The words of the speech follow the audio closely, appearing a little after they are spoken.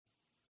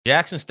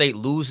Jackson State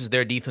loses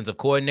their defensive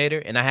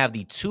coordinator, and I have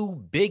the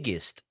two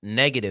biggest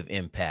negative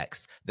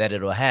impacts that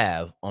it'll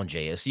have on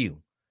JSU.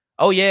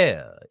 Oh,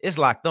 yeah, it's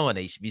locked on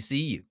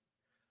HBCU.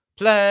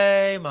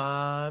 Play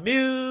my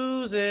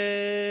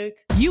music.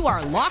 You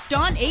are Locked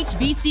On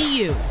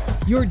HBCU,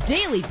 your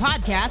daily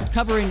podcast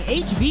covering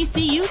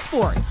HBCU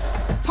sports.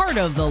 Part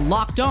of the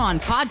Locked On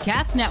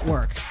Podcast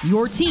Network,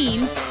 your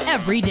team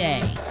every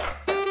day.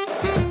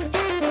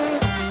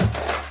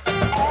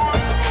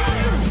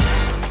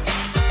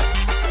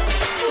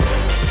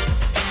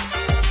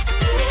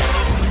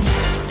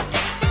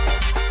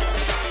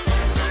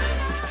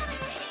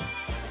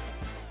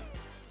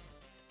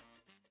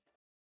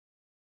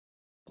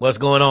 What's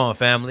going on,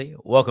 family?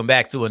 Welcome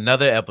back to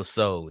another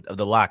episode of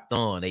the Locked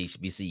On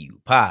HBCU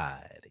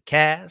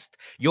podcast,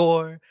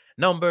 your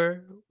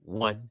number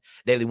one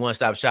daily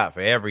one-stop shop for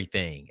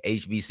everything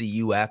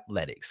HBCU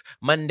athletics,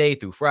 Monday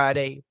through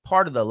Friday,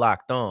 part of the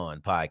Locked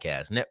On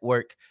Podcast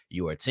Network,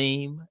 your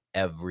team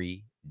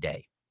every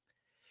day.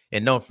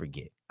 And don't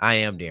forget, I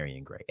am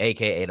Darian Gray,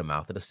 a.k.a. the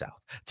Mouth of the South,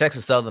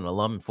 Texas Southern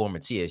alum and former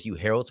TSU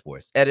Herald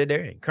Sports editor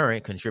and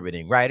current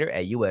contributing writer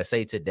at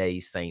USA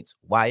Today's Saints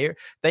Wire.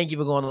 Thank you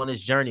for going on this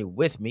journey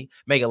with me.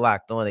 Make it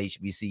Locked On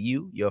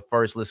HBCU, your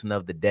first listen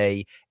of the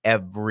day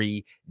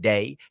every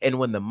day. And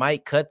when the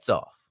mic cuts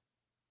off,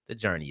 the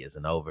journey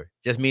isn't over.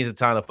 Just means it's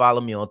time to follow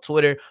me on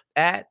Twitter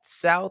at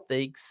South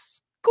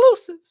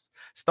Exclusives.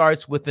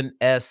 Starts with an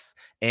S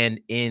and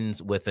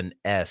ends with an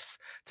S.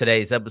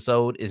 Today's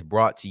episode is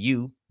brought to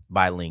you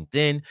by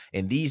LinkedIn.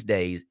 And these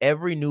days,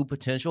 every new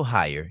potential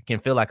hire can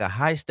feel like a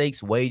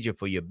high-stakes wager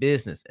for your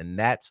business, and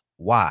that's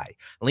why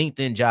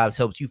LinkedIn Jobs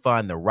helps you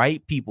find the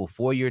right people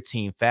for your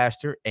team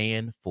faster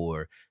and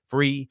for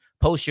free.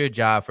 Post your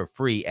job for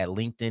free at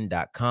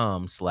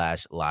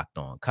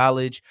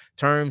linkedin.com/lockedoncollege.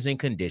 Terms and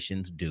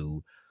conditions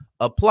do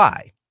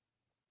apply.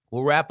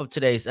 We'll wrap up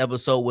today's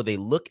episode with a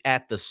look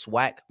at the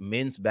SWAC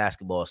men's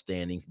basketball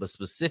standings, but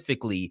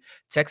specifically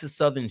Texas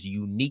Southern's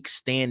unique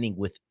standing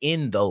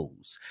within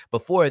those.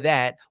 Before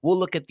that, we'll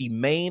look at the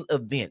main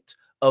event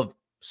of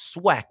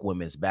SWAC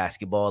women's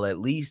basketball, at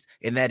least,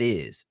 and that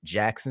is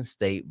Jackson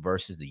State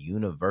versus the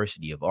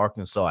University of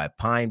Arkansas at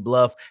Pine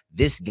Bluff.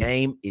 This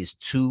game is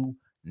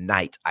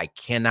tonight. I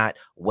cannot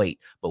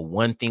wait. But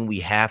one thing we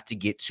have to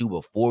get to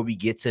before we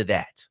get to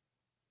that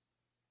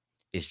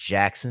is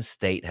Jackson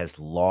State has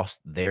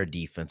lost their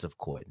defensive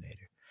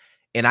coordinator.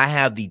 And I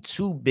have the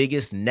two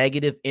biggest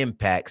negative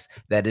impacts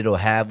that it'll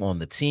have on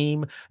the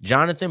team.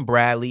 Jonathan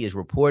Bradley is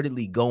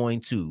reportedly going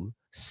to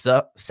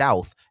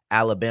South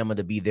Alabama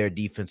to be their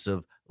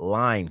defensive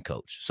line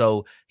coach.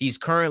 So he's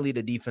currently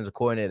the defensive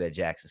coordinator at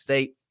Jackson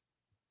State.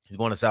 He's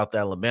going to South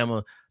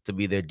Alabama to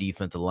be their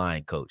defensive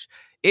line coach.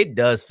 It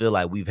does feel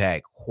like we've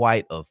had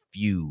quite a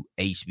few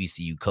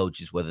HBCU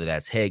coaches, whether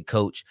that's head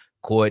coach,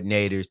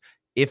 coordinators.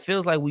 It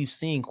feels like we've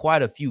seen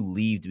quite a few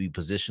leave to be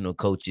positional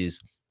coaches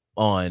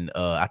on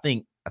I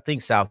think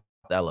South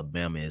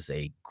Alabama is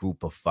a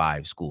group of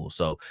 5 school.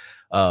 So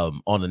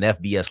on an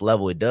FBS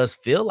level, it does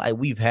feel like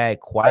we've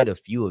had quite a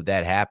few of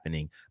that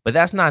happening, but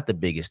that's not the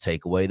biggest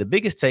takeaway. The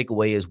biggest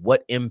takeaway is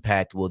what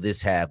impact will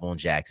this have on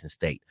Jackson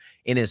State?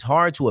 And it's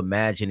hard to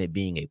imagine it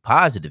being a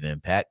positive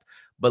impact,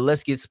 but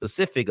let's get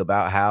specific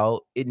about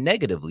how it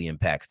negatively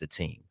impacts the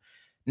team.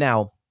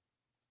 Now,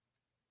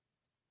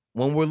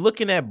 when we're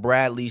looking at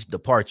Bradley's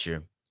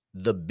departure,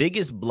 the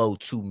biggest blow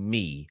to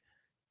me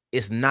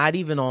is not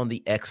even on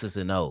the X's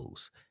and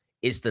O's.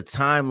 It's the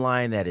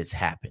timeline that has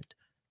happened.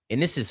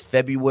 And this is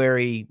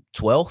February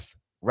 12th,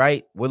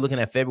 right? We're looking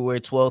at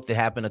February 12th. It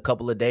happened a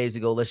couple of days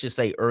ago. Let's just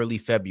say early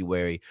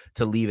February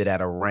to leave it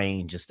at a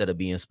range instead of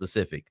being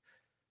specific.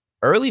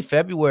 Early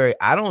February,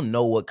 I don't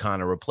know what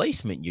kind of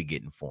replacement you're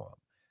getting for him.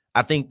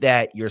 I think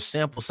that your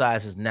sample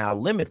size is now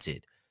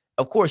limited.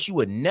 Of course, you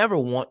would never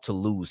want to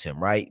lose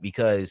him, right?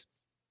 Because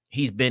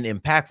he's been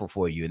impactful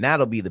for you. And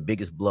that'll be the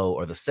biggest blow,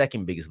 or the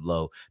second biggest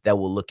blow that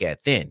we'll look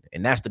at then.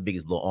 And that's the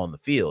biggest blow on the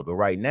field. But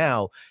right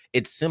now,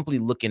 it's simply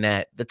looking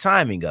at the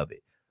timing of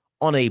it.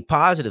 On a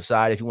positive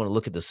side, if you want to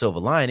look at the silver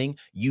lining,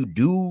 you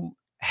do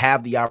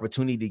have the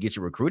opportunity to get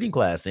your recruiting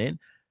class in.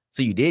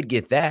 So you did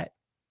get that.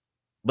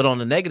 But on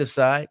the negative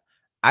side,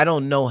 I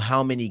don't know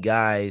how many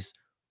guys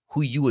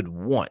who you would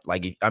want.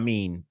 Like,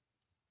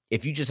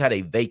 if you just had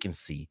a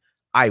vacancy,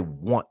 I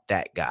want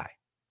that guy.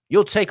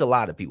 You'll take a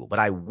lot of people, but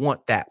I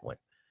want that one.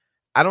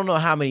 I don't know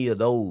how many of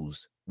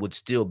those would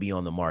still be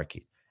on the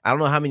market. I don't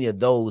know how many of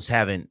those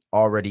haven't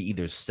already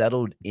either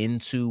settled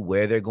into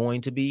where they're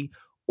going to be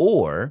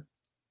or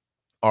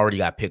already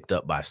got picked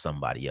up by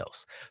somebody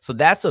else. So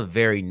that's a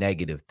very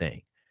negative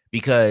thing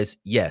because,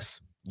 yes,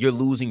 you're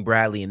losing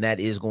Bradley, and that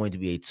is going to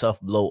be a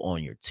tough blow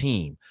on your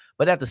team.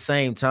 But at the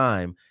same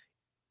time,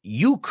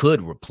 you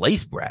could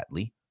replace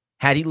Bradley.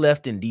 Had he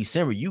left in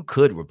December, you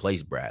could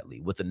replace Bradley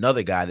with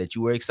another guy that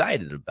you were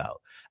excited about.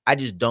 I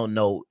just don't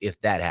know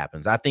if that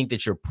happens. I think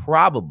that you're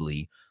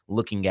probably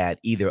looking at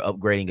either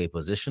upgrading a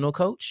positional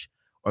coach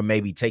or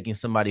maybe taking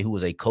somebody who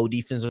was a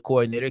co-defensive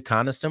coordinator,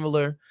 kind of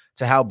similar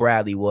to how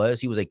Bradley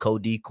was. He was a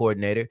co-D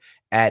coordinator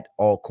at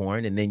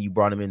Alcorn, and then you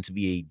brought him in to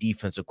be a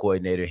defensive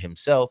coordinator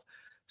himself.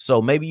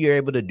 So maybe you're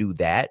able to do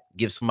that,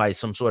 give somebody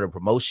some sort of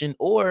promotion,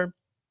 or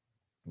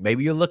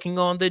maybe you're looking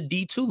on the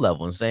D2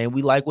 level and saying,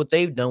 we like what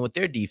they've done with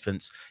their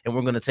defense, and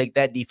we're going to take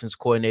that defense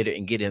coordinator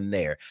and get him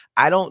there.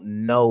 I don't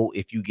know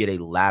if you get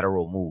a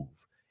lateral move.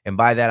 And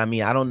by that, I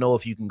mean, I don't know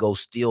if you can go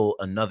steal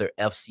another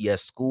FCS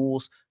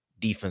school's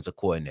defensive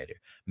coordinator.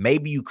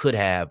 Maybe you could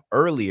have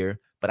earlier,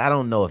 but I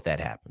don't know if that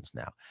happens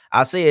now.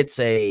 I'll say it's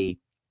a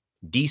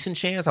decent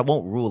chance. I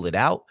won't rule it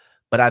out,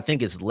 but I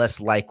think it's less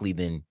likely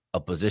than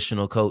a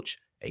positional coach,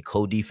 a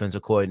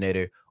co-defensive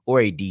coordinator, or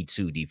a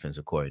D2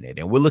 defensive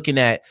coordinator. And we're looking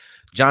at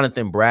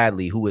Jonathan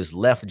Bradley, who has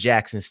left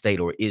Jackson State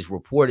or is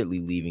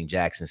reportedly leaving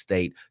Jackson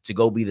State to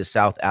go be the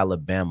South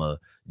Alabama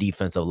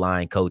defensive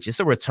line coach.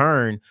 It's a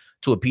return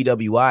to a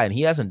PWI, and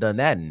he hasn't done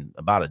that in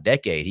about a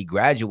decade. He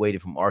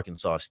graduated from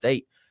Arkansas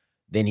State.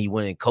 Then he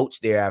went and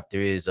coached there after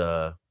his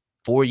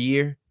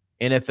 4-year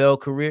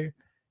NFL career.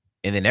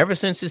 And then ever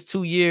since his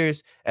 2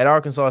 years at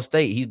Arkansas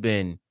State, he's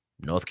been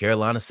North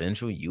Carolina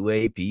Central,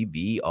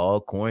 UAPB,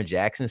 Alcorn,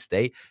 Jackson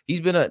State.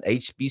 He's been an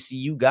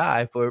HBCU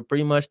guy for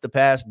pretty much the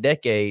past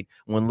decade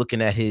when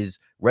looking at his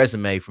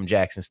resume from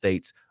Jackson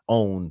State's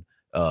own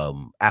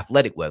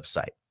athletic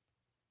website.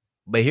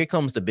 But here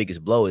comes the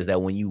biggest blow, is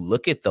that when you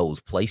look at those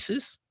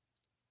places,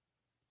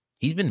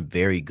 he's been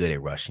very good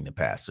at rushing the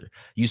passer.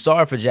 You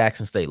saw it for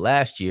Jackson State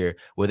last year,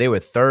 where they were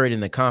third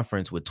in the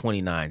conference with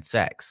 29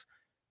 sacks.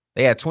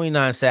 They had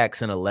 29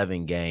 sacks in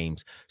 11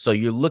 games. So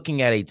you're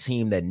looking at a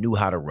team that knew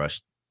how to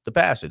rush the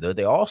passer.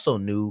 They also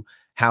knew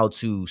how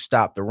to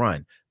stop the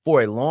run.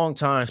 For a long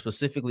time,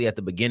 specifically at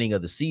the beginning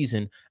of the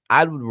season,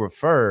 I would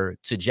refer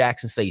to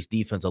Jackson State's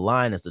defensive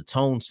line as the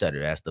tone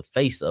setter, as the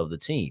face of the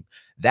team.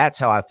 That's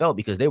how I felt,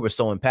 because they were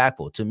so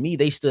impactful. To me,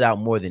 they stood out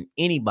more than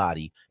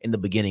anybody in the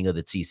beginning of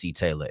the TC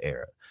Taylor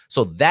era.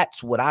 So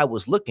that's what I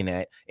was looking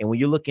at. And when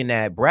you're looking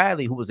at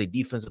Bradley, who was a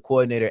defensive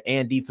coordinator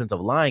and defensive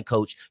line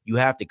coach, you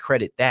have to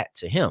credit that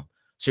to him.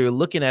 So you're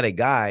looking at a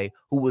guy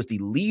who was the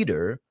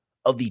leader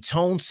of the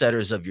tone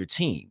setters of your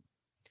team.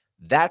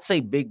 That's a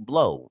big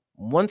blow.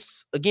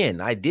 Once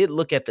again, I did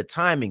look at the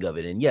timing of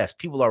it. And yes,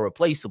 people are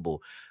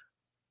replaceable,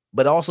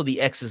 but also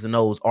the X's and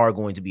O's are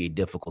going to be a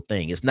difficult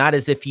thing. It's not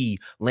as if he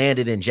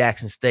landed in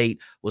Jackson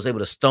State, was able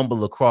to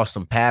stumble across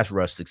some pass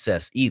rush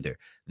success either.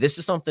 This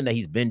is something that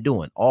he's been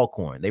doing.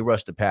 Alcorn, they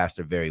rushed the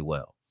passer very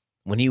well.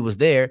 When he was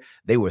there,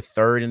 they were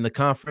third in the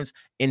conference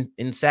in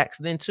sacks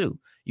then too.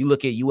 You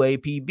look at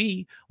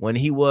UAPB, when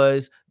he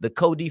was the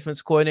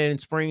co-defense coordinator in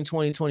spring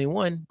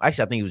 2021.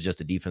 Actually, I think he was just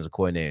the defensive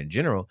coordinator in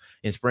general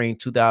in spring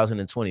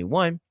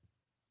 2021.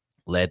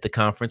 Led the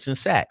conference in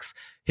sacks.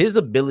 His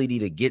ability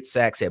to get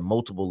sacks at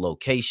multiple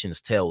locations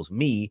tells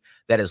me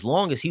that as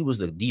long as he was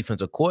the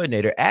defensive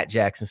coordinator at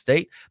Jackson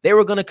State, they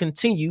were going to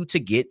continue to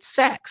get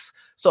sacks.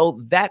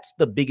 So that's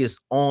the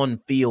biggest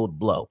on-field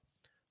blow.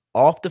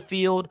 Off the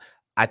field,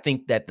 I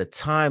think that the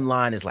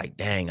timeline is like,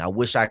 dang, I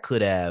wish I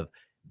could have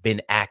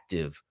been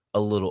active a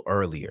little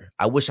earlier.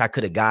 I wish I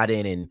could have got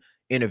in and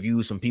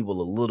interviewed some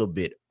people a little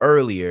bit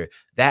earlier.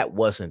 That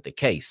wasn't the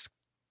case.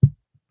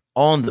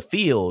 On the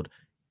field,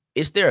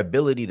 it's their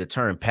ability to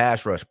turn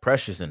pass rush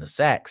pressures into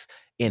sacks,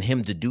 and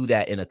him to do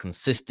that in a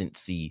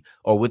consistency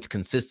or with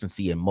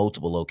consistency in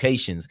multiple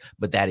locations.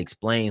 But that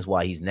explains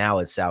why he's now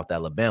at South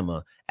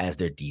Alabama as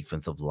their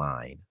defensive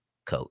line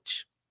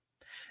coach.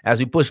 As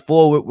we push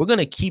forward, we're going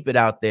to keep it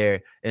out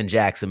there in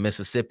Jackson,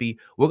 Mississippi.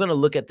 We're going to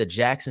look at the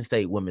Jackson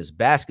State women's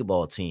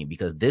basketball team,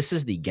 because this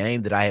is the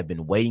game that I have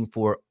been waiting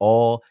for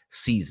all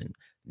season.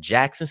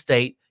 Jackson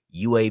State,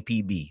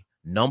 UAPB,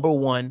 number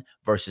 1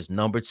 versus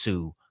number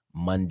 2,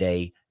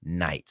 Monday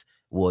night.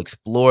 We'll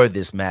explore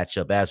this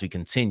matchup as we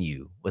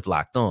continue with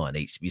Locked On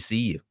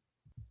HBCU.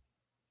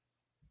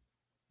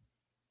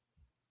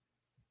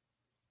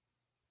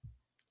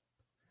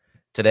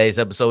 Today's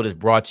episode is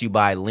brought to you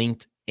by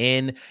LinkedIn.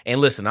 And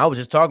listen, I was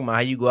just talking about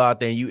how you go out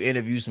there and you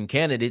interview some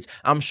candidates.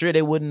 I'm sure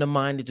they wouldn't have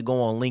minded to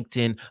go on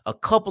LinkedIn a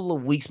couple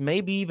of weeks,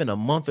 maybe even a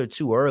month or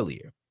two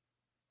earlier.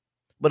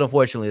 But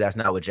unfortunately, that's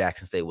not what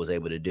Jackson State was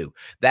able to do.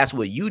 That's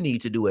what you need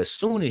to do as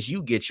soon as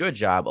you get your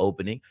job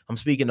opening. I'm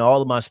speaking to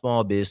all of my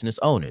small business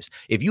owners.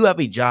 If you have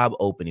a job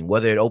opening,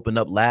 whether it opened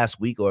up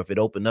last week or if it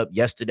opened up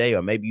yesterday,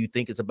 or maybe you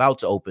think it's about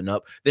to open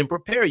up, then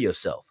prepare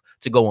yourself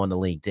to go on to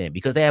LinkedIn,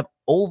 because they have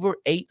over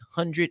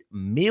 800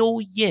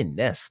 million.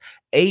 That's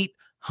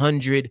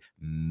 800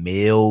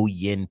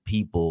 million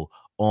people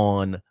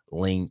on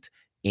LinkedIn.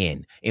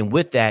 And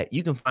with that,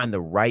 you can find the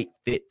right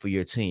fit for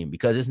your team,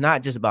 because it's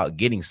not just about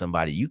getting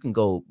somebody. You can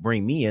go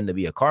bring me in to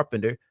be a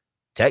carpenter.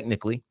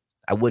 Technically,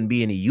 I wouldn't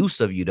be any use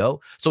of you though.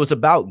 So it's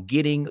about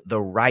getting the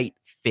right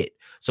fit.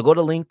 So go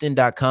to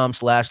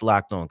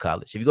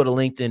linkedin.com/lockedoncollege. If you go to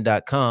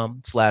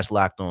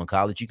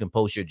linkedin.com/lockedoncollege, you can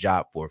post your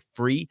job for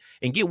free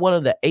and get one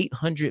of the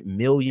 800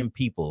 million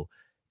people,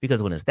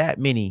 because when it's that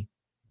many,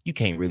 you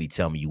can't really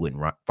tell me you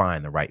wouldn't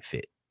find the right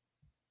fit.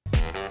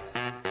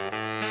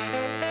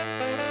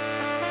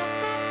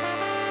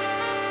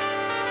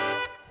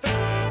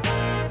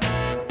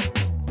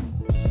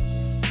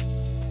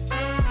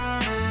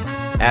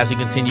 As we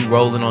continue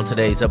rolling on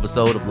today's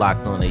episode of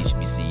Locked On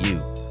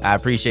HBCU, I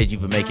appreciate you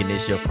for making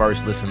this your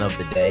first listen of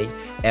the day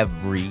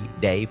every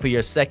day. For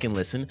your second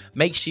listen,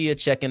 make sure you're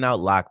checking out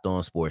Locked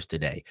On Sports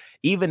today.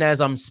 Even as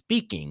I'm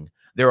speaking,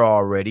 they're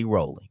already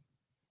rolling.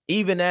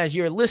 Even as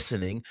you're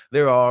listening,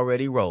 they're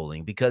already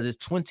rolling because it's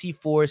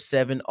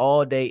 24/7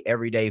 all day,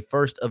 every day,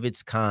 first of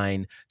its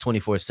kind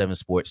 24/7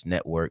 sports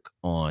network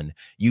on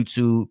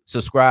YouTube.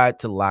 Subscribe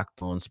to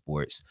Locked On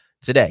Sports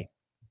today.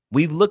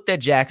 We've looked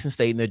at Jackson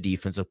State and their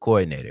defensive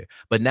coordinator,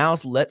 but now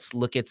let's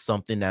look at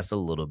something that's a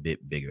little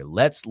bit bigger.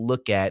 Let's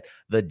look at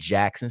the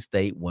Jackson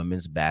State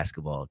women's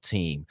basketball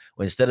team.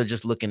 Instead of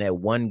just looking at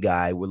one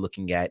guy, we're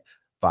looking at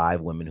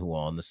 5 women who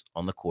are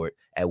on the court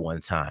at one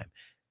time.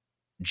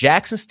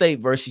 Jackson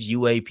State versus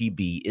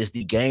UAPB is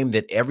the game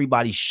that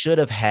everybody should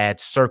have had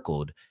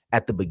circled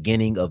at the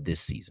beginning of this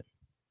season.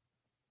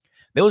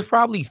 There was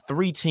probably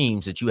 3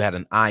 teams that you had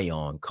an eye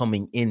on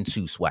coming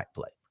into SWAC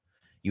play.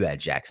 You had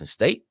Jackson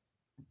State,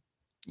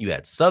 you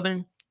had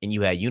Southern, and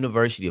you had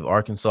University of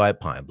Arkansas at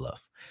Pine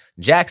Bluff.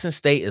 Jackson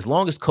State, as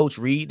long as Coach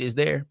Reed is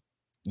there,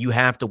 you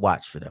have to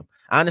watch for them.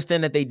 I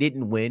understand that they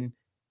didn't win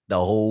the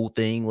whole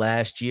thing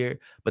last year,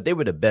 but they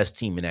were the best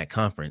team in that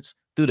conference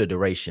through the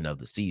duration of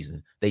the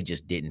season. They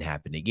just didn't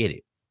happen to get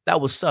it.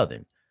 That was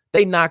Southern.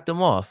 They knocked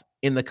them off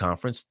in the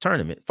conference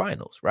tournament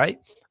finals, right?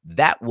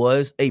 That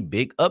was a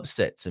big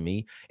upset to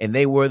me, and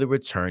they were the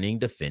returning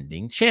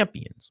defending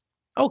champions.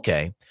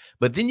 Okay,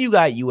 but then you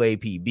got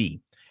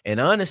UAPB. And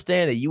I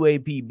understand that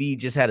UAPB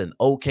just had an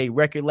okay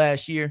record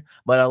last year,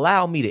 but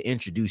allow me to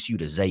introduce you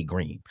to Zay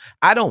Green.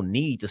 I don't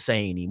need to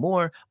say any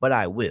more, but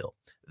I will.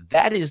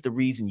 That is the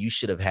reason you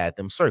should have had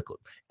them circled.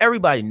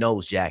 Everybody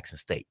knows Jackson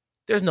State.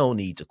 There's no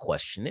need to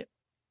question it.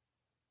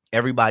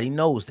 Everybody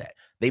knows that.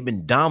 They've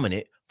been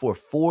dominant for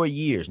 4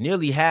 years,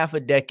 nearly half a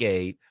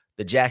decade.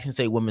 The Jackson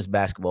State women's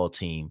basketball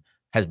team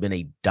has been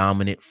a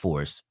dominant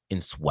force in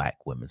SWAC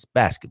women's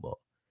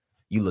basketball.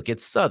 You look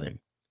at Southern,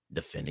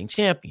 defending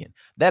champion.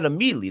 That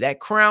immediately, that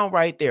crown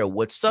right there,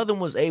 what Southern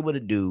was able to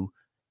do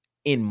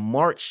in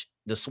March,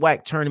 the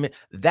SWAC tournament,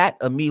 that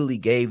immediately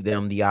gave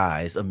them the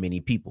eyes of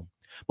many people.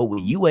 But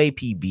with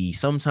UAPB,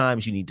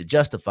 sometimes you need to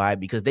justify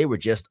it because they were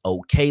just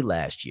okay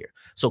last year.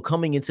 So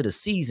coming into the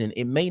season,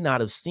 it may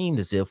not have seemed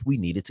as if we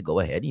needed to go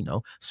ahead,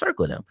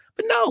 circle them.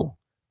 But no,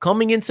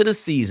 coming into the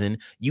season,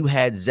 you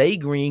had Zay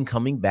Green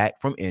coming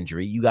back from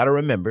injury. You got to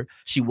remember,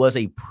 she was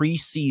a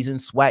preseason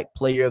SWAC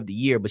player of the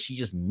year, but she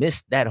just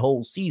missed that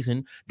whole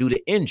season due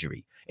to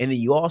injury. And then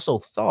you also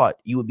thought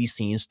you would be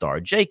seeing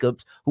Star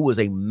Jacobs, who was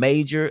a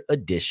major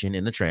addition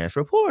in the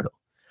transfer portal.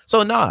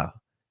 So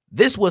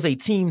this was a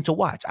team to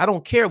watch. I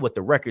don't care what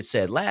the record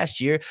said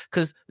last year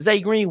because Zay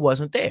Green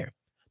wasn't there.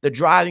 The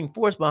driving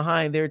force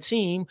behind their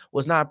team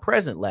was not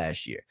present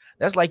last year.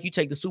 That's like you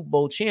take the Super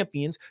Bowl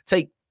champions,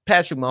 take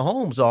Patrick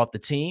Mahomes off the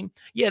team.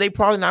 Yeah, they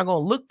probably not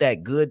going to look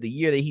that good the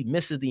year that he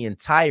misses the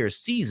entire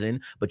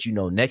season, but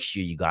next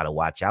year you got to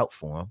watch out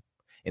for him.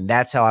 And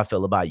that's how I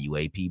feel about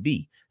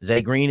UAPB.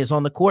 Zay Green is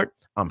on the court.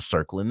 I'm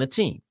circling the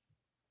team.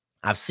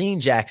 I've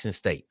seen Jackson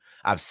State.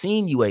 I've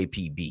seen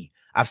UAPB.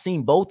 I've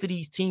seen both of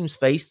these teams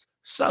face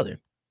Southern.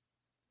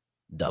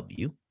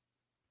 W.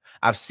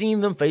 I've seen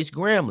them face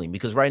Grambling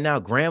because right now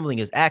Grambling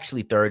is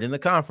actually 3rd in the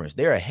conference.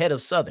 They're ahead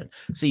of Southern.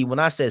 See, when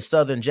I said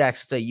Southern,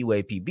 Jackson State,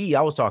 UAPB,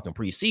 I was talking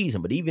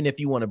preseason. But even if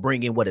you want to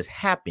bring in what has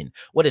happened,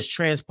 what has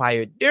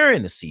transpired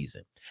during the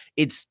season,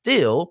 it's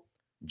still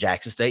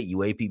Jackson State,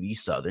 UAPB,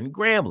 Southern,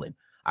 Grambling.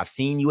 I've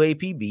seen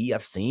UAPB.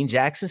 I've seen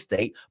Jackson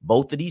State.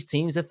 Both of these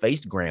teams have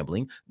faced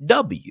Grambling.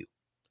 W.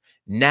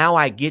 Now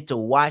I get to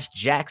watch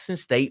Jackson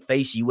State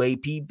face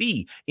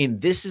UAPB.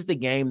 And this is the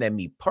game that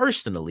me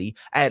personally,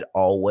 I had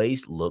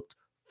always looked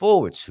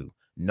forward to.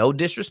 No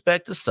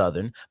disrespect to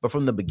Southern, but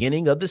from the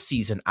beginning of the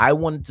season, I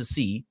wanted to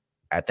see,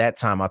 at that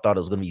time, I thought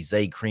it was going to be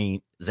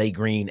Zay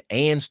Green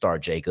and Star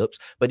Jacobs.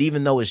 But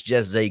even though it's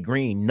just Zay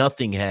Green,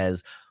 I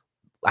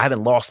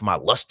haven't lost my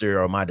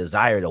luster or my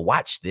desire to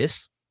watch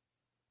this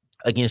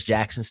against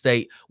Jackson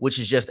State, which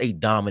is just a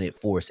dominant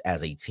force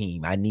as a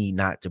team. I need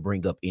not to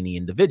bring up any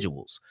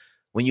individuals.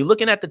 When you're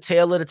looking at the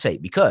tail of the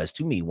tape, because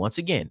to me, once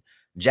again,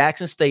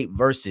 Jackson State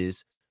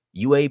versus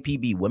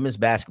UAPB women's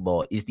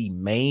basketball is the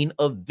main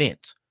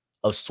event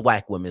of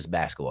SWAC women's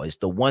basketball. It's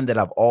the one that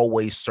I've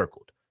always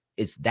circled.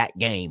 It's that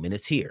game, and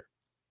it's here.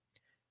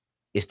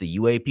 It's the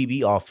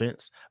UAPB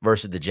offense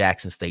versus the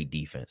Jackson State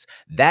defense.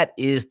 That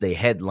is the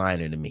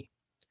headliner to me.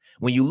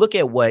 When you look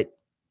at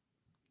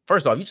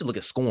first off, you should look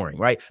at scoring,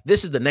 right?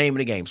 This is the name of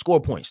the game. Score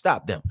points.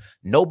 Stop them.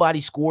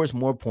 Nobody scores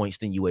more points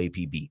than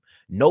UAPB.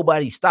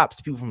 Nobody stops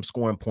people from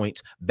scoring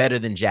points better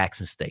than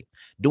Jackson State.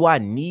 Do I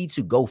need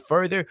to go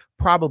further?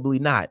 Probably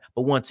not.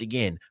 But once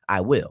again,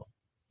 I will.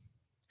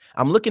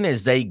 I'm looking at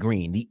Zay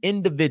Green, the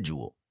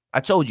individual. I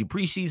told you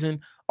preseason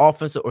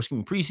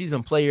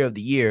player of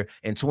the year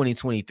in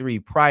 2023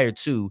 prior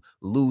to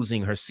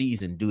losing her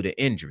season due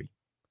to injury.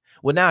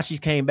 Well, now she's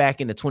came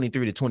back in the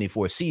 23 to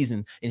 24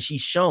 season, and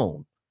she's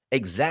shown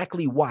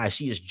exactly why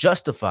she is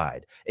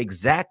justified,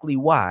 exactly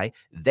why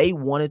they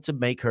wanted to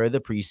make her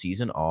the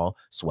preseason all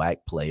SWAC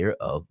player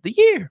of the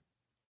year.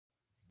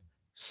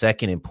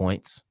 second in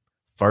points,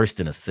 first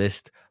in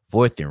assists,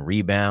 fourth in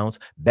rebounds,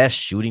 best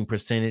shooting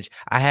percentage.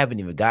 I haven't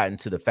even gotten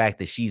to the fact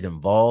that she's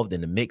involved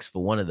in the mix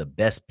for one of the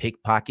best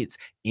pickpockets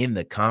in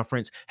the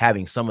conference,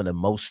 having some of the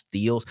most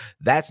steals.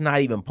 That's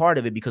not even part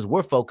of it because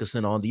we're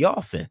focusing on the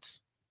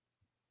offense.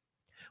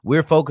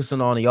 We're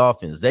focusing on the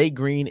offense. Zay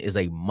Green is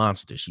a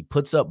monster. She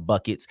puts up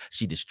buckets.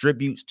 She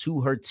distributes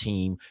to her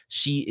team.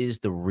 She is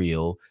the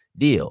real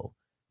deal.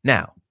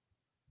 Now,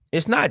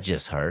 it's not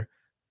just her.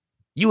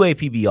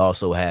 UAPB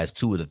also has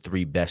two of the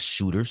three best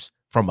shooters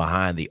from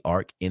behind the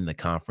arc in the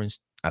conference.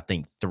 I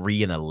think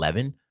 3 and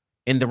 11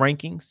 in the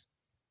rankings,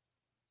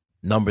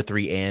 number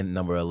 3 and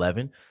number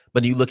 11.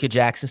 But you look at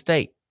Jackson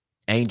State,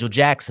 Angel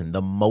Jackson,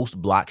 the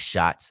most blocked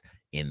shots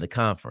in the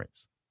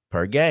conference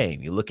per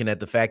game. You're looking at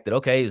the fact that,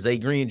 okay, Zay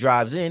Green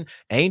drives in,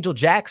 Angel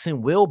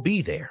Jackson will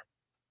be there.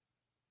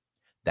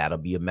 That'll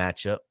be a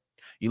matchup.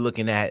 You're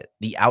looking at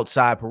the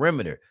outside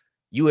perimeter.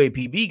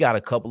 UAPB got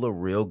a couple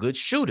of real good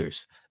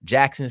shooters.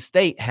 Jackson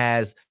State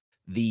has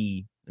let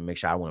me make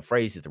sure I want to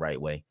phrase it the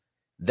right way.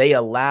 They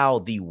allow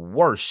the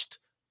worst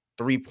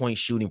three-point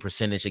shooting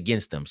percentage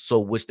against them. So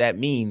which that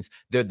means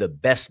they're the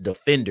best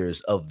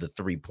defenders of the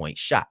three-point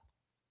shot.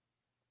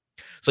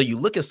 So you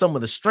look at some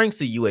of the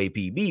strengths of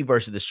UAPB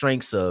versus the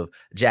strengths of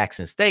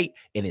Jackson State,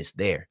 and it's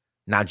there.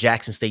 Now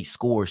Jackson State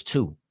scores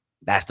too.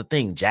 That's the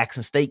thing.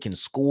 Jackson State can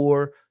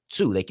score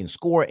too. They can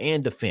score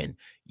and defend.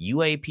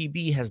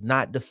 UAPB has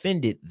not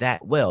defended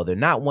that well. They're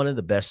not one of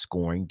the best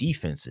scoring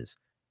defenses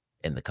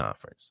in the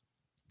conference.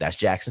 That's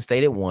Jackson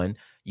State at 1.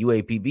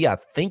 UAPB, I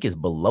think, is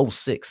below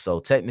 6, so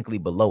technically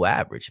below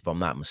average, if I'm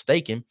not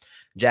mistaken.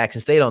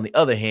 Jackson State, on the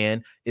other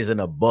hand, is an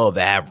above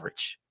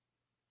average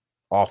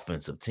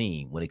offensive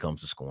team when it comes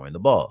to scoring the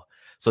ball.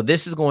 So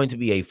this is going to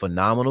be a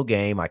phenomenal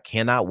game. I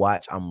cannot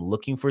watch. I'm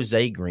looking for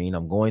Zay Green.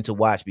 I'm going to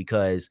watch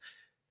because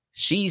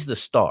she's the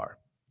star,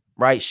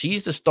 right?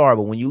 She's the star.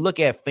 But when you look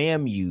at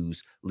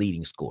FAMU's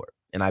leading scorer,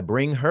 and I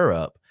bring her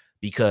up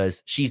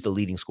because she's the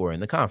leading scorer in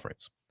the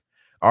conference.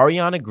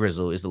 Ariana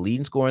Grizzle is the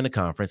leading scorer in the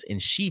conference,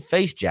 and she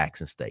faced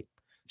Jackson State.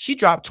 She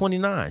dropped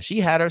 29. She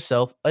had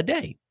herself a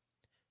day.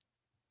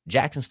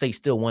 Jackson State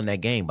still won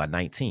that game by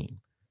 19.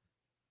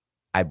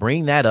 I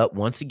bring that up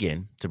once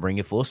again to bring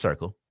it full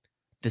circle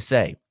to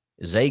say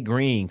Zay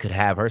Green could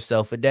have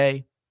herself a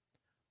day,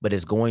 but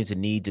it's going to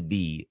need to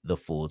be the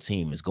full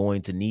team. It's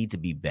going to need to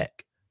be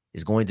Beck.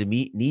 It's going to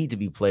need to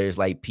be players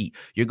like Pete.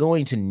 You're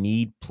going to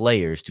need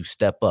players to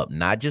step up,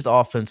 not just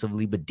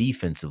offensively, but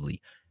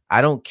defensively.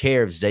 I don't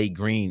care if Zay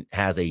Green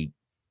has a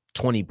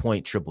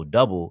 20-point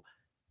triple-double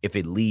if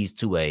it leads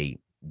to a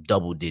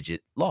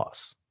double-digit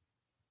loss.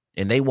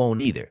 And they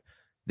won't either.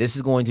 This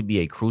is going to be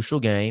a crucial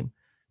game.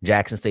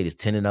 Jackson State is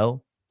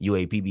 10-0.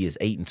 UAPB is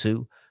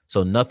 8-2.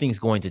 So nothing's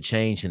going to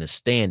change in the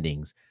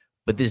standings.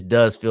 But this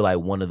does feel like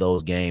one of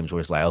those games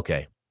where it's like,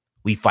 okay,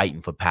 we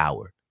fighting for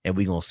power. And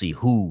we're going to see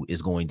who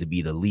is going to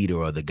be the leader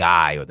or the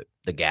guy or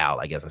the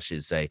gal, I guess I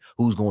should say,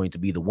 who's going to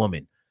be the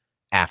woman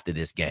after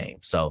this game.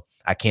 So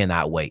I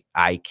cannot wait.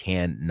 I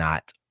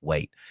cannot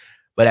wait.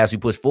 But as we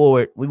push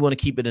forward, we want to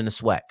keep it in the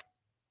SWAC.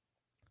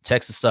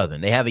 Texas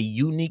Southern, they have a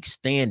unique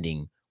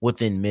standing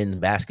within men's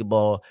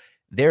basketball.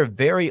 They're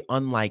very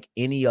unlike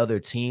any other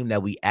team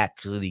that we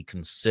actually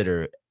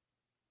consider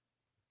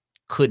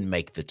could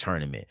make the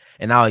tournament.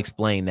 And I'll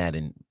explain that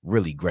in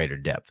really greater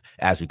depth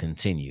as we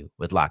continue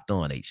with Locked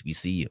On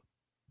HBCU.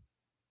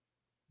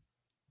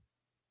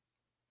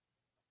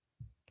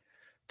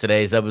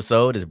 Today's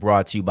episode is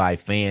brought to you by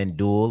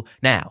FanDuel.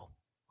 Now,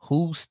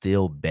 who's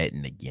still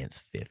betting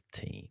against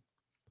 15?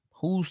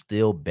 Who's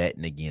still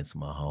betting against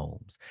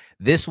Mahomes?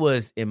 This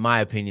was, in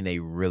my opinion, a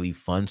really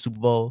fun Super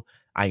Bowl.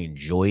 I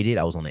enjoyed it.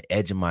 I was on the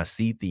edge of my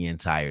seat the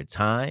entire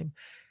time.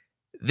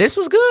 This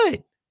was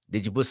good.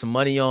 Did you put some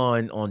money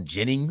on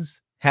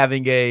Jennings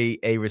having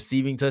a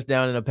receiving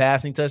touchdown and a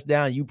passing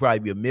touchdown? You'd probably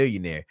be a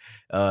millionaire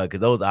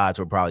because those odds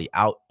were probably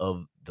out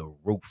of the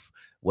roof.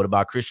 What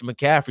about Christian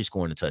McCaffrey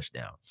scoring a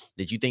touchdown?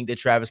 Did you think that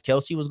Travis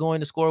Kelce was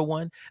going to score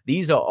one?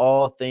 These are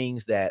all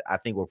things that I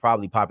think were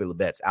probably popular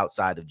bets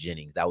outside of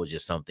Jennings. That was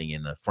just something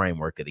in the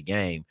framework of the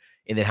game.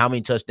 And then how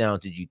many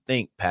touchdowns did you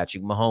think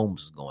Patrick Mahomes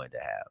was going to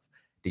have?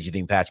 Did you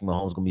think Patrick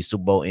Mahomes was going to be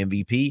Super Bowl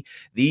MVP?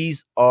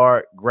 These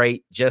are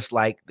great, just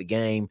like the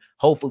game.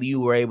 Hopefully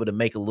you were able to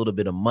make a little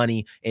bit of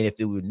money. And if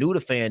you were new to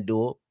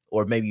FanDuel,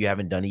 or maybe you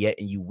haven't done it yet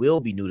and you will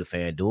be new to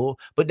FanDuel,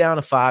 put down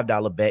a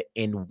 $5 bet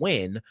and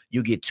win.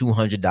 You get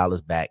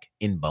 $200 back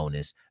in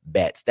bonus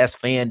bets. That's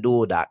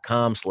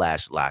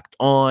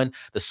FanDuel.com/locked-on.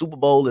 The Super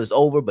Bowl is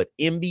over, but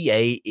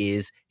NBA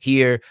is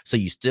here, so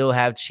you still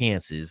have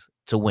chances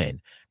to win.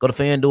 Go to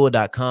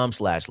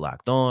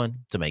FanDuel.com/locked-on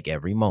to make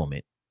every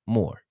moment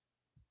more.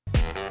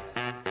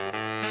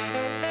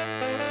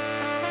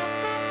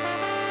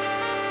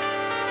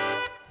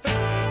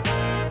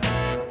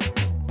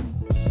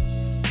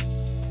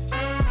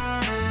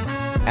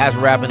 As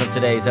we're wrapping up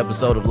today's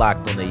episode of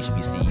Locked On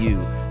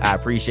HBCU, I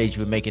appreciate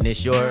you for making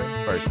this your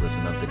first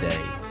listen of the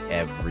day,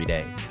 every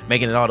day.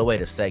 Making it all the way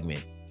to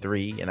segment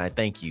 3, and I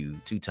thank you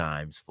 2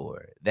 times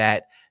for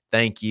that.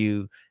 Thank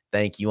you.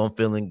 Thank you. I'm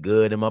feeling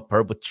good in my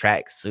purple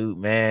tracksuit,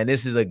 man.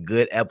 This is a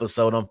good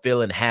episode. I'm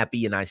feeling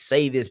happy. And I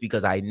say this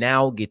because I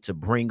now get to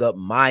bring up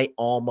my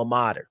alma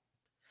mater.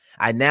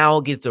 I now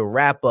get to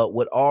wrap up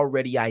what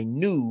already I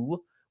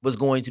knew was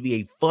going to be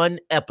a fun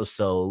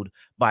episode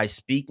by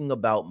speaking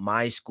about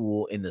my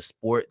school in the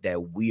sport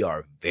that we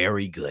are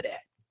very good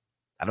at.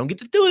 I don't get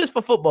to do this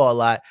for football a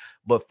lot,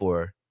 but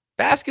for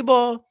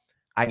basketball,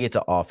 I get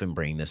to often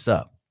bring this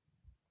up.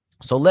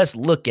 So let's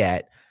look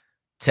at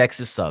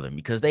Texas Southern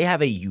because they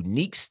have a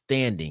unique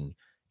standing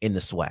in the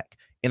SWAC.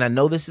 And I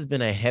know this has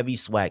been a heavy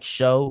SWAC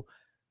show.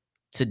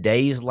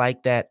 Today's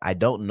like that. I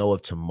don't know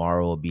if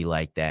tomorrow will be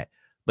like that,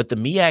 but the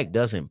MEAC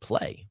doesn't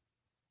play.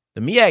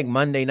 The MEAC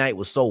Monday night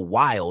was so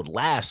wild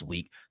last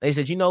week. They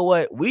said, you know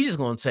what? We just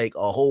going to take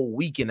a whole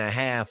week and a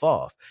half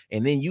off,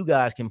 and then you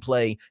guys can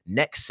play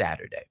next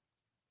Saturday.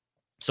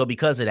 So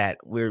because of that,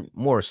 we're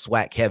more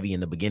SWAC heavy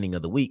in the beginning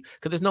of the week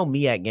because there's no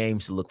MEAC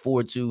games to look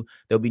forward to.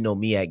 There'll be no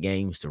MEAC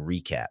games to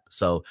recap.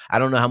 So I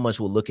don't know how much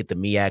we'll look at the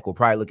MEAC. We'll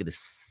probably look at the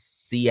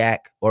SEAC,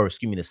 or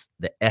excuse me,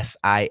 the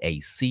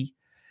SIAC.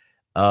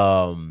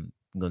 I'm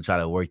going to try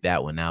to work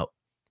that one out.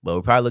 But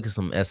we'll probably look at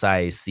some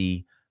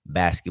SIAC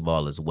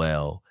basketball as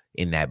well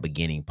in that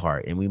beginning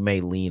part. And we may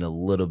lean a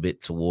little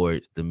bit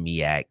towards the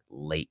MEAC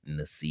late in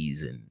the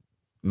season.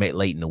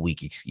 Late in the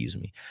week, excuse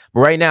me.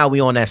 But right now,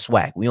 we on that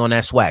SWAC. We on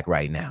that SWAC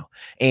right now.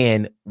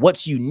 And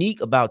what's unique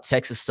about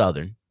Texas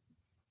Southern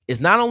is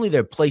not only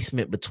their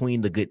placement between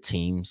the good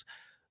teams,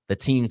 the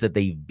teams that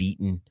they've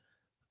beaten,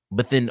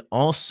 but then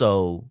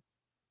also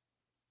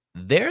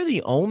they're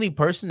the only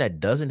person that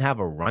doesn't have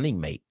a running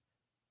mate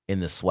in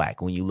the SWAC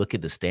when you look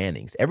at the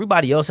standings.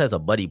 Everybody else has a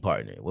buddy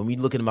partner. When we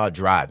looking about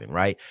driving,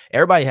 right?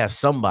 Everybody has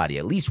somebody,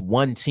 at least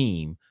one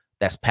team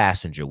that's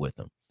passenger with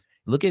them.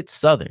 Look at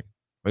Southern.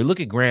 Or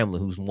look at Grambling,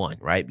 who's won,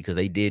 right? Because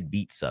they did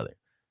beat Southern.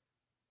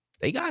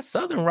 They got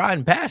Southern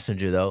riding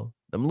passenger, though.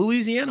 Them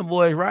Louisiana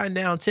boys riding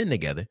down 10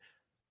 together.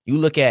 You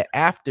look at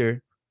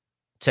after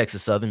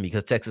Texas Southern,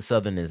 because Texas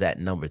Southern is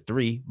at number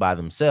 3 by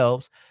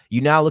themselves.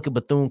 You now look at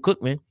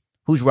Bethune-Cookman,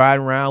 who's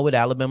riding around with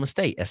Alabama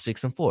State at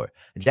 6-4.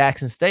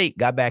 Jackson State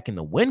got back in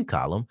the win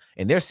column,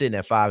 and they're sitting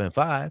at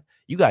 5-5.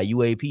 You got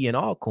UAP and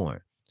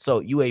Alcorn.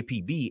 So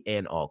UAPB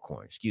and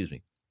Alcorn, excuse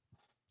me.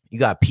 You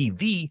got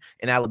PV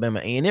and Alabama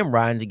A&M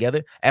riding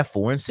together at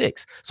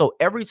 4-6. So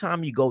every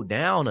time you go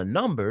down a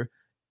number,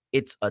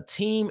 it's a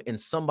team and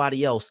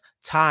somebody else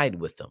tied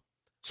with them.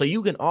 So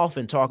you can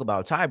often talk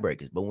about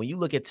tiebreakers. But when you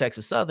look at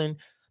Texas Southern,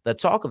 the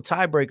talk of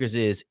tiebreakers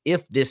is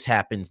if this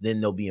happens, then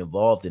they'll be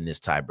involved in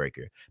this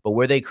tiebreaker. But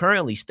where they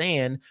currently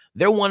stand,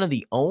 they're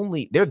the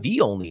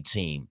only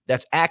team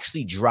that's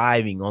actually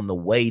driving on the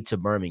way to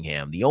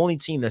Birmingham. The only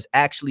team that's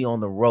actually on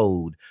the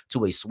road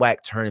to a SWAC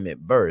tournament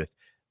berth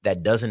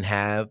that doesn't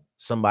have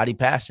somebody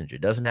passenger,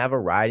 doesn't have a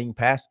riding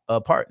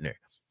partner.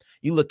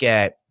 You look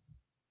at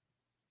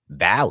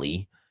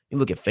Valley, you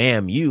look at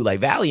FAMU,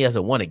 like Valley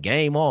hasn't won a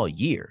game all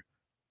year,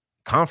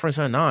 conference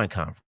or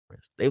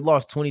non-conference. They've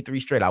lost 23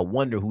 straight. I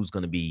wonder who's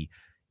going to be,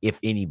 if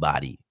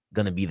anybody,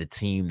 going to be the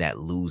team that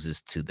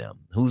loses to them.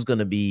 Who's going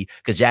to be,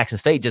 because Jackson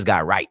State just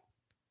got right.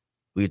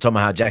 We were talking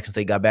about how Jackson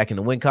State got back in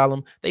the win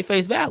column. They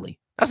faced Valley.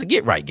 That's a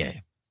get-right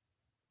game.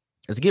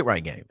 It's a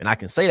get-right game. And I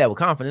can say that with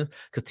confidence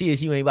because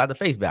TSU ain't about to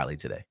face Valley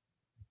today.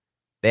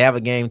 They have a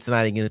game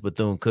tonight against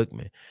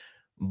Bethune-Cookman.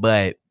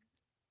 But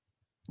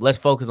let's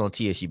focus on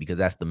TSU because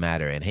that's the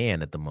matter at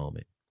hand at the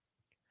moment.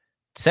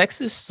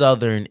 Texas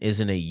Southern is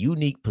in a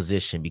unique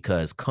position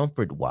because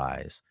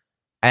comfort-wise,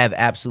 I have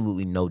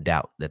absolutely no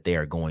doubt that they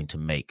are going to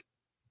make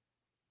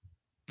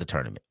the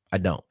tournament. I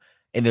don't.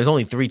 And there's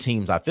only 3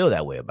 teams I feel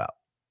that way about: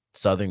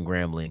 Southern,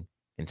 Grambling,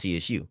 and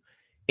TSU.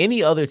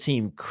 Any other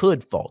team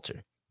could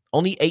falter.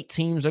 Only 8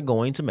 teams are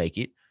going to make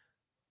it.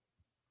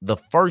 The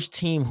first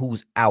team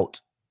who's out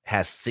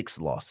has 6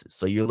 losses.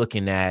 So you're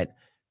looking at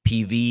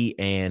PV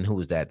and who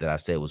was that I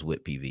said was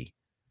with PV?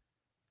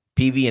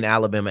 PV and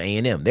Alabama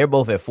A&M. They're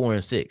both at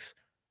 4-6.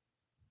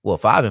 Well,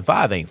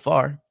 5-5 ain't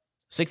far.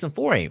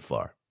 6-4 ain't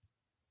far.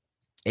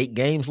 8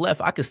 games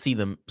left. I could see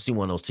one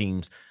of those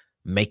teams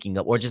making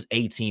up, or just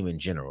a team in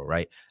general,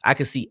 right? I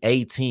could see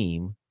a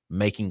team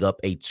making up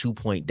a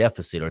 2-point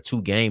deficit or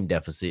 2-game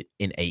deficit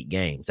in 8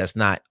 games. That's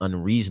not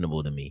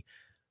unreasonable to me.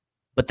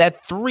 But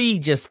that 3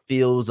 just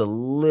feels a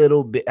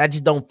little bit, I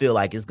just don't feel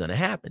like it's going to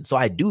happen. So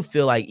I do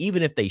feel like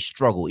even if they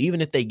struggle,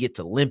 even if they get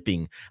to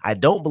limping, I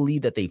don't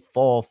believe that they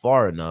fall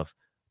far enough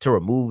to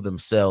remove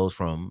themselves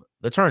from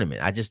the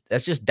tournament.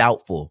 That's just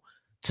doubtful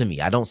to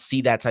me. I don't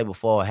see that type of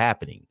fall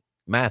happening.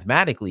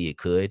 Mathematically, it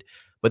could,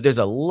 but there's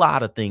a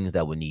lot of things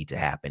that would need to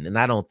happen. And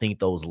I don't think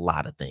those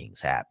lot of things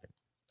happen.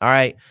 All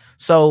right.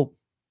 So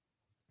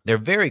they're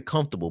very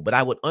comfortable, but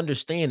I would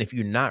understand if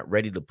you're not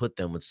ready to put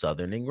them with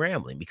Southern and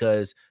Grambling,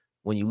 because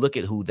when you look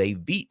at who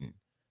they've beaten,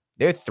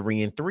 they're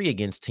 3-3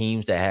 against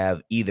teams that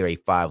have either a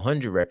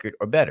 500 record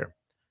or better.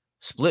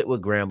 Split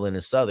with Grambling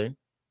and Southern.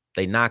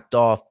 They knocked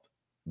off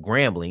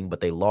Grambling, but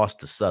they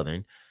lost to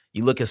Southern.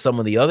 You look at some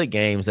of the other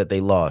games that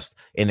they lost,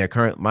 and they're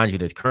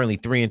currently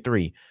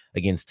 3-3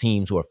 against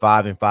teams who are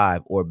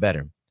 5-5 or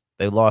better.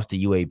 They lost to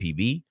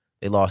UAPB.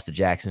 They lost to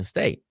Jackson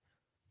State.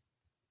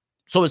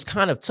 So it's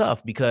kind of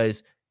tough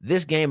because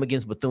this game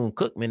against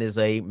Bethune-Cookman is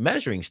a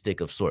measuring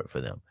stick of sort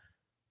for them.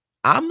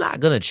 I'm not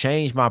going to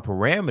change my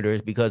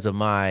parameters because of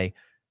my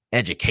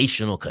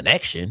educational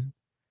connection.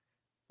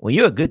 When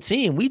you're a good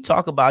team, we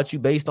talk about you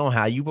based on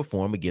how you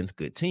perform against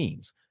good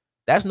teams.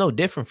 That's no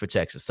different for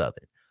Texas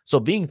Southern. So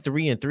being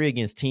 3-3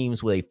 against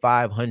teams with a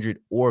 500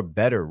 or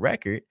better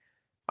record,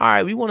 all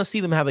right, we want to see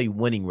them have a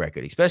winning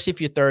record, especially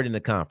if you're third in the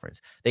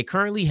conference. They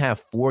currently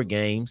have 4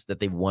 games that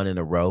they've won in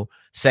a row,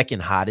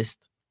 second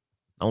hottest,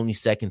 only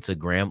second to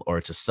Graham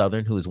or to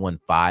Southern, who has won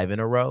 5 in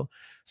a row.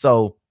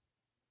 So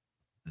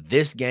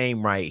this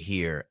game right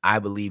here, I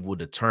believe, will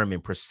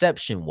determine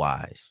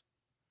perception-wise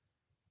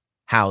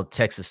how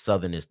Texas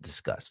Southern is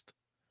discussed.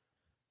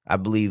 I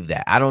believe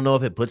that. I don't know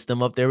if it puts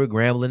them up there with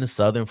Grambling and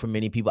Southern for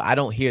many people. I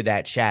don't hear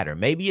that chatter.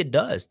 Maybe it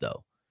does,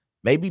 though.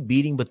 Maybe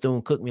beating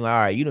Bethune-Cookman, like, all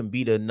right, you done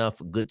beat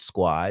enough good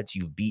squads.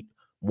 You beat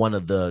one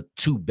of the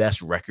 2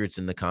 best records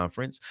in the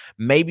conference.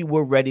 Maybe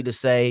we're ready to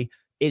say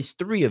it's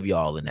 3 of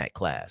y'all in that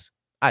class.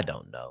 I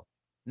don't know.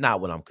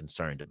 Not what I'm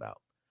concerned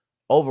about.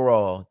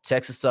 Overall,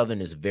 Texas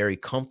Southern is very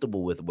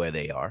comfortable with where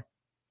they are,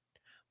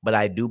 but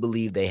I do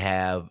believe they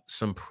have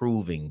some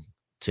proving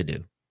to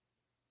do,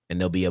 and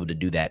they'll be able to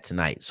do that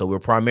tonight. So we're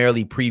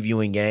primarily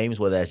previewing games,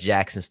 whether that's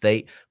Jackson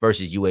State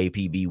versus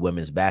UAPB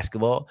women's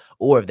basketball,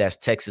 or if that's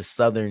Texas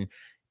Southern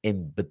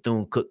and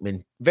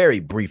Bethune-Cookman, very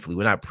briefly.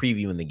 We're not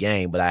previewing the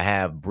game, but I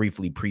have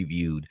briefly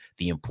previewed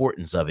the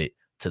importance of it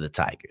to the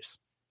Tigers.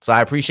 So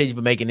I appreciate you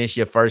for making this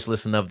your first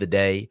listen of the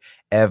day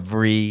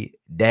every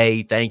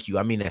day. Thank you.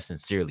 I mean that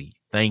sincerely.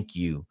 Thank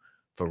you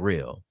for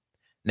real.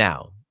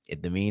 Now,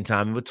 in the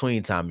meantime, in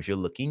between time, if you're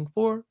looking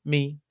for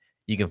me,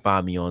 you can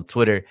find me on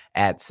Twitter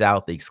at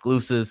South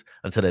Exclusives.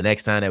 Until the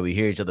next time that we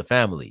hear each other,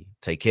 family,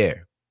 take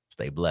care.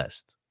 Stay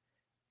blessed.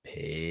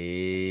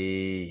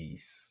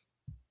 Peace.